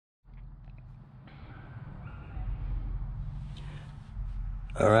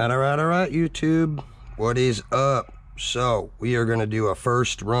All right, YouTube. What is up? So, we are going to do a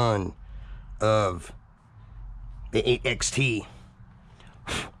first run of the 8X-T.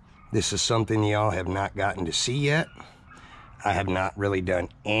 This is something y'all have not gotten to see yet. I have not really done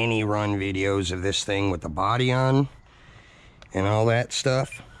any run videos of this thing with the body on and all that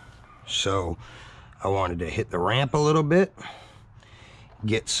stuff. So, I wanted to hit the ramp a little bit,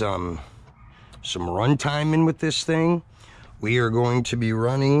 get some run time in with this thing. We are going to be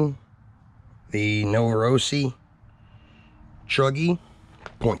running the Novarossi truggy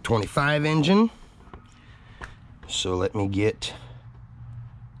 0.25 engine. So let me get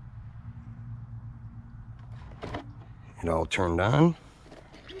it all turned on.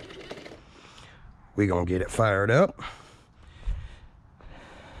 We're gonna get it fired up.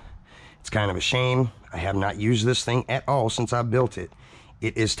 It's kind of a shame I have not used this thing at all since I built it.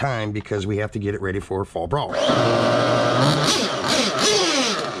 It is time because we have to get it ready for Fall Brawl.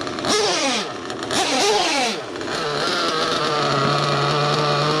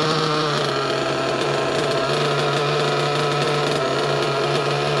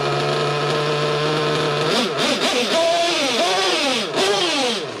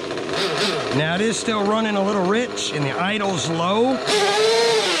 Now it is still running a little rich and the idle's low.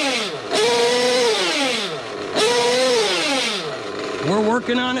 We're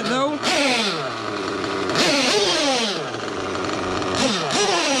working on it though.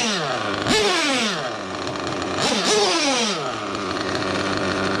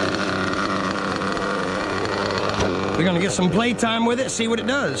 We're gonna get some playtime with it, see what it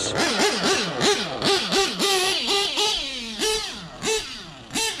does.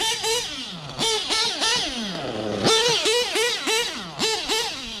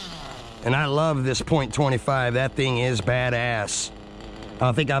 And I love this 0.25. That thing is badass.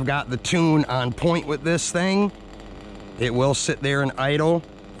 I think I've got the tune on point with this thing. It will sit there and idle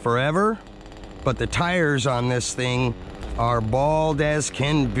forever, but the tires on this thing are bald as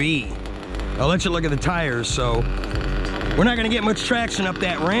can be. I'll let you look at the tires. So we're not gonna get much traction up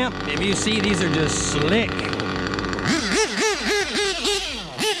that ramp. If you see, these are just slick.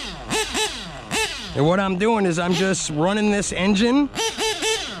 And what I'm doing is I'm just running this engine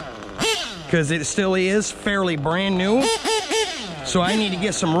because it still is fairly brand new. So I need to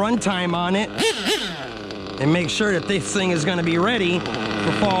get some run time on it and make sure that this thing is gonna be ready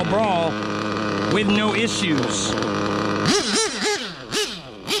for Fall Brawl with no issues.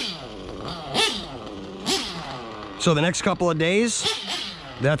 So the next couple of days,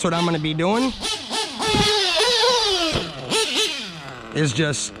 that's what I'm gonna be doing, is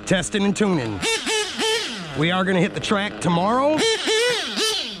just testing and tuning. We are gonna hit the track tomorrow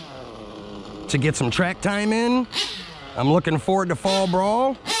to get some track time in. I'm looking forward to Fall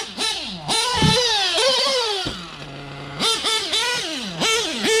Brawl.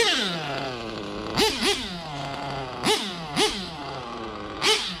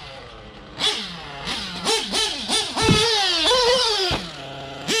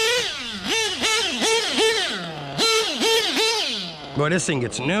 Boy, this thing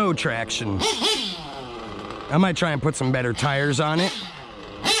gets no traction. I might try and put some better tires on it.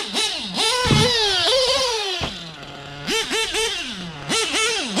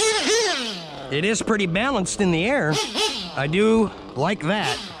 It is pretty balanced in the air. I do like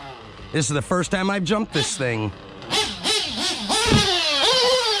that. This is the first time I've jumped this thing.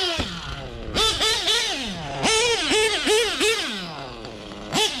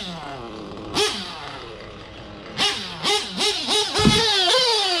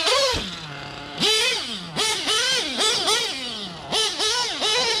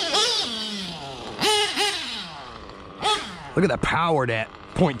 Look at the power that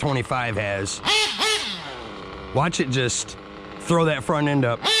 0.25 has. Watch it just throw that front end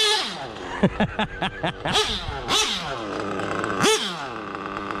up.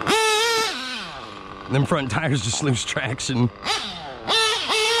 Them front tires just lose traction.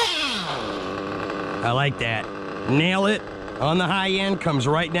 I like that. Nail it on the high end, comes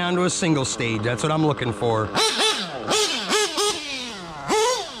right down to a single stage. That's what I'm looking for.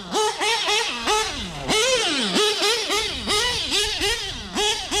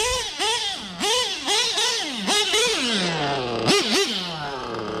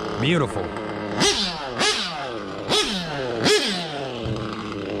 Beautiful.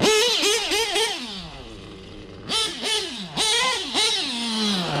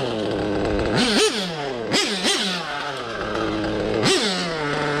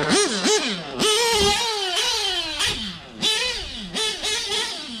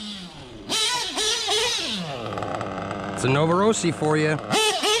 It's a novarossi for you.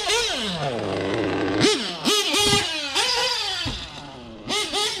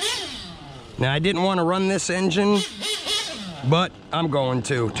 Now, I didn't want to run this engine, but I'm going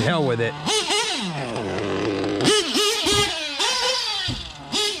to. To hell with it.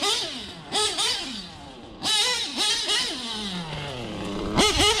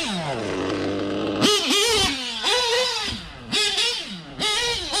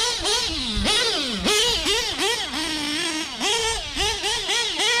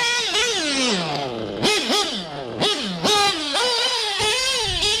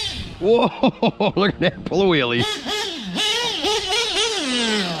 Whoa, look at that pull a wheelie.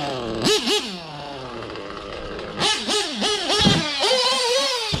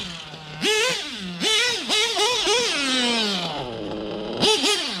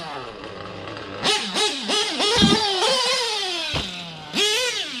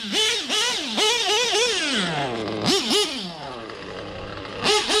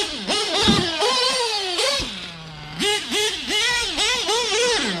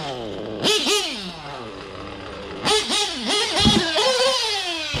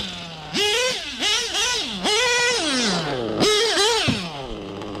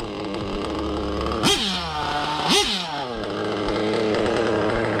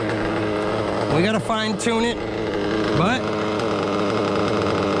 We gotta fine tune it, but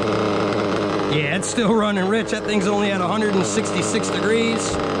yeah, it's still running rich. That thing's only at 166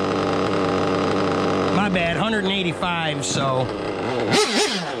 degrees. My bad, 185, so.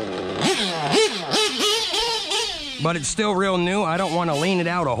 But it's still real new. I don't want to lean it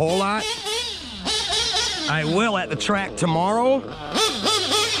out a whole lot. I will at the track tomorrow.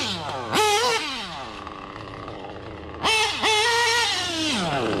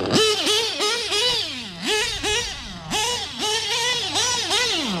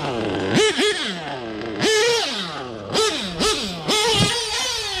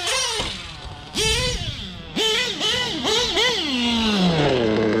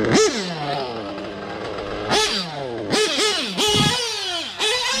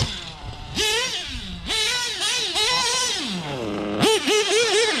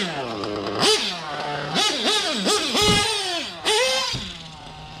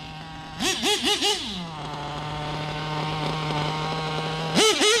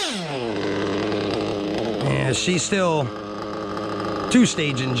 Yeah, she's still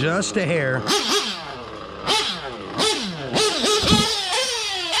two-staging just a hair.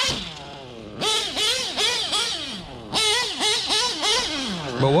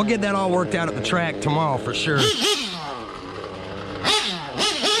 But we'll get that all worked out at the track tomorrow for sure.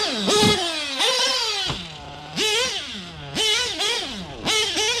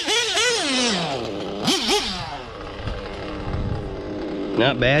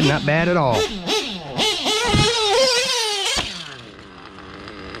 Not bad at all.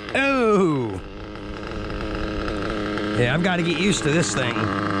 Oh! Yeah, I've got to get used to this thing.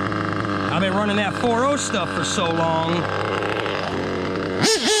 I've been running that 4.0 stuff for so long.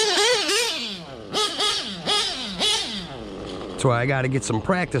 That's why I got to get some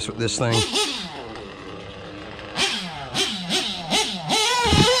practice with this thing.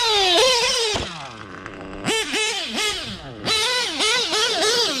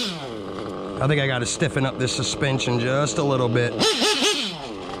 I think I got to stiffen up this suspension just a little bit.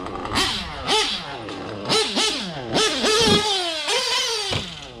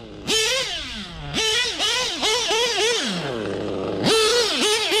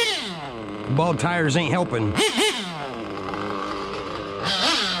 Bald tires ain't helping.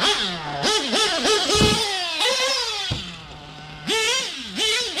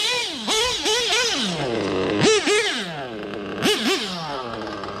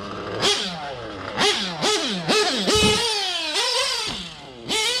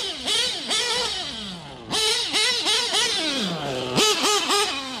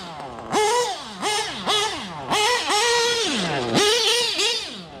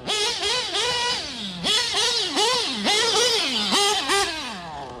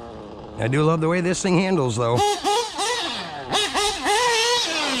 I do love the way this thing handles, though.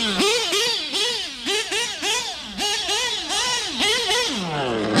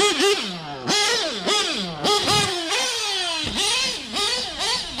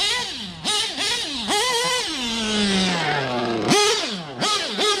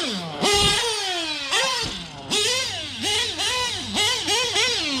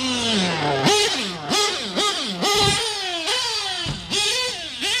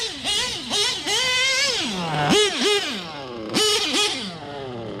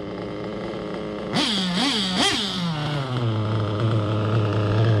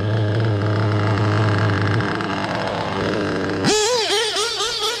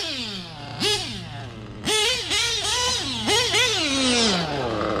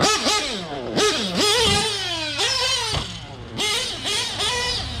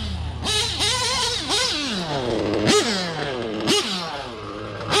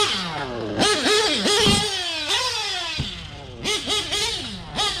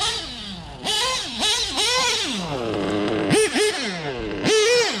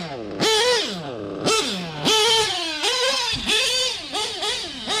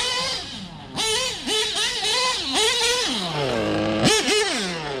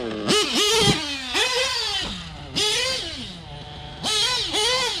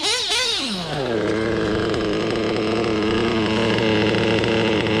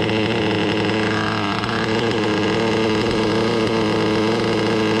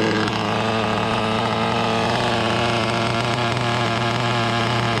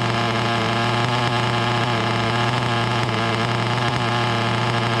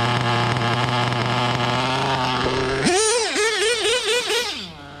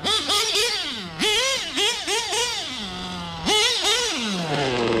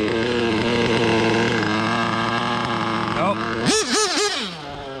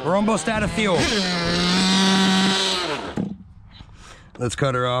 We're almost out of fuel. Let's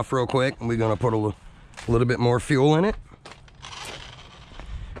cut her off real quick. We're gonna put a little bit more fuel in it.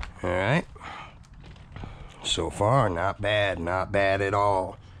 All right. So far, not bad at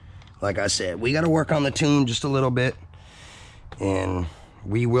all. Like I said, we gotta work on the tune just a little bit, and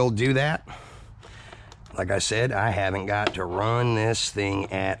we will do that. Like I said, I haven't got to run this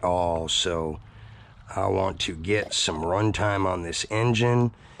thing at all, so I want to get some runtime on this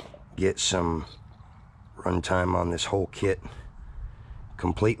engine, get some runtime on this whole kit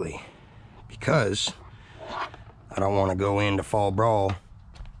completely, because I don't want to go into Fall Brawl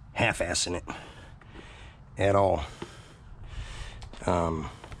half-assing it at all.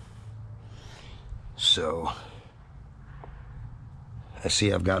 So I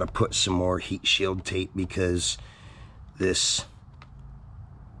see I've got to put some more heat shield tape because this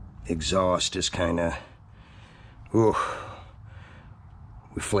exhaust is kind of, ooh,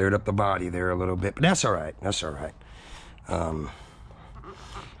 we flared up the body there a little bit, but that's all right. That's all right.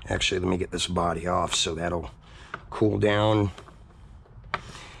 Actually, let me get this body off so that'll cool down.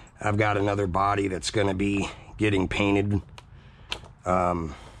 I've got another body that's going to be getting painted.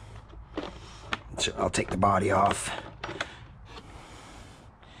 So I'll take the body off.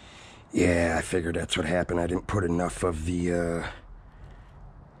 Yeah, I figured that's what happened. I didn't put enough of the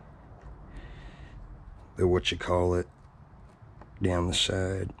what you call it down the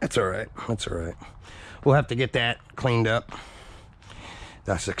side. That's all right. That's all right. We'll have to get that cleaned up.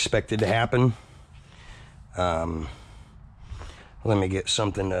 That's expected to happen. Let me get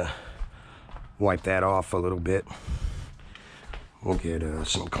something to wipe that off a little bit. We'll get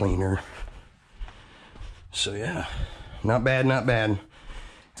some cleaner. So yeah, not bad, not bad.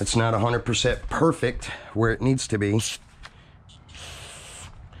 It's not 100% perfect where it needs to be.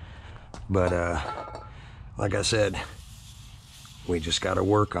 But like I said, we just got to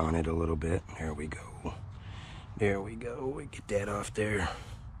work on it a little bit. There we go. There we go. We get that off there.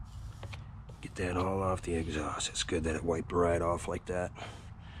 Get that all off the exhaust. It's good that it wiped right off like that.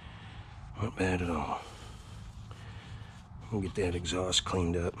 Not bad at all. We'll get that exhaust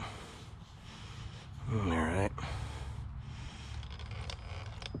cleaned up. Alright.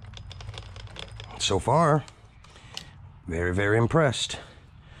 So far, very, very impressed.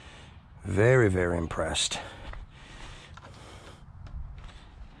 Very, very impressed.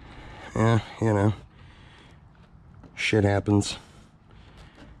 Yeah, you know, shit happens.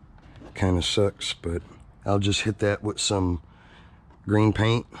 Kind of sucks, but I'll just hit that with some green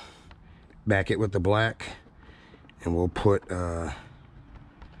paint, back it with the black, and we'll put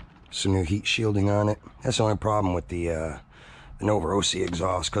some new heat shielding on it. That's the only problem with the novarossi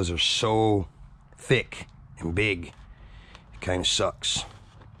exhaust, because they're so thick and big. It kind of sucks,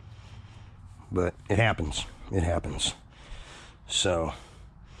 but it happens. It happens. So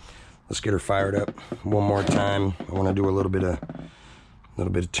let's get her fired up one more time. I want to do a little bit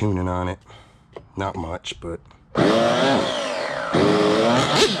of tuning on it. Not much, but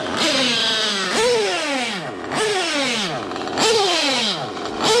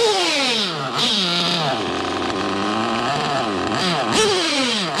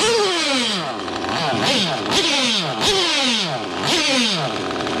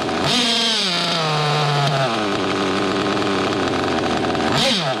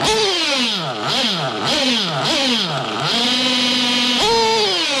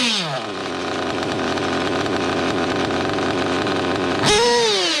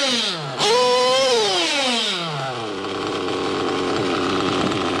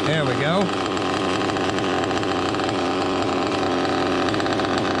there we go.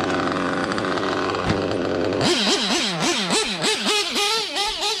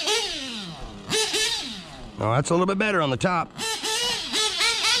 Oh, that's a little bit better on the top.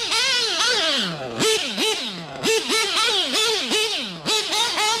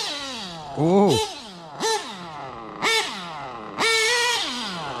 Ooh.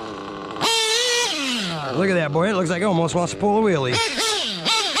 Look at that, boy. It looks like it almost wants to pull a wheelie.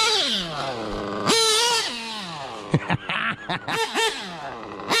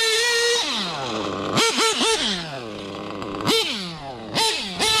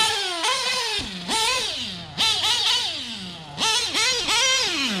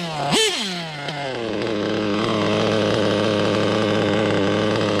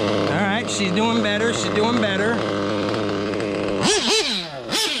 Alright, she's doing better. She's doing better.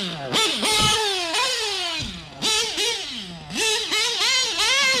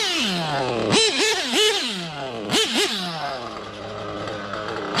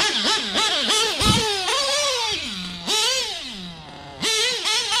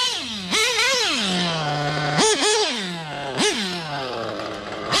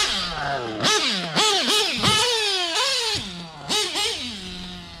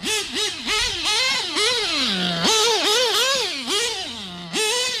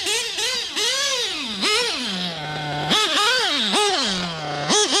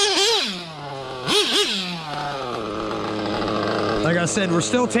 I said, we're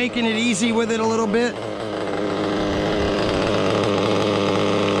still taking it easy with it a little bit.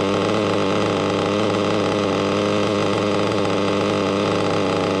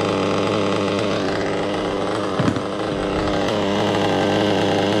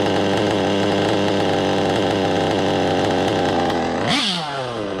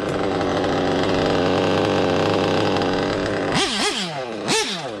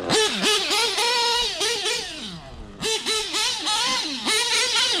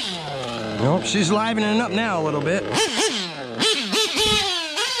 Nope, she's livening up now a little bit.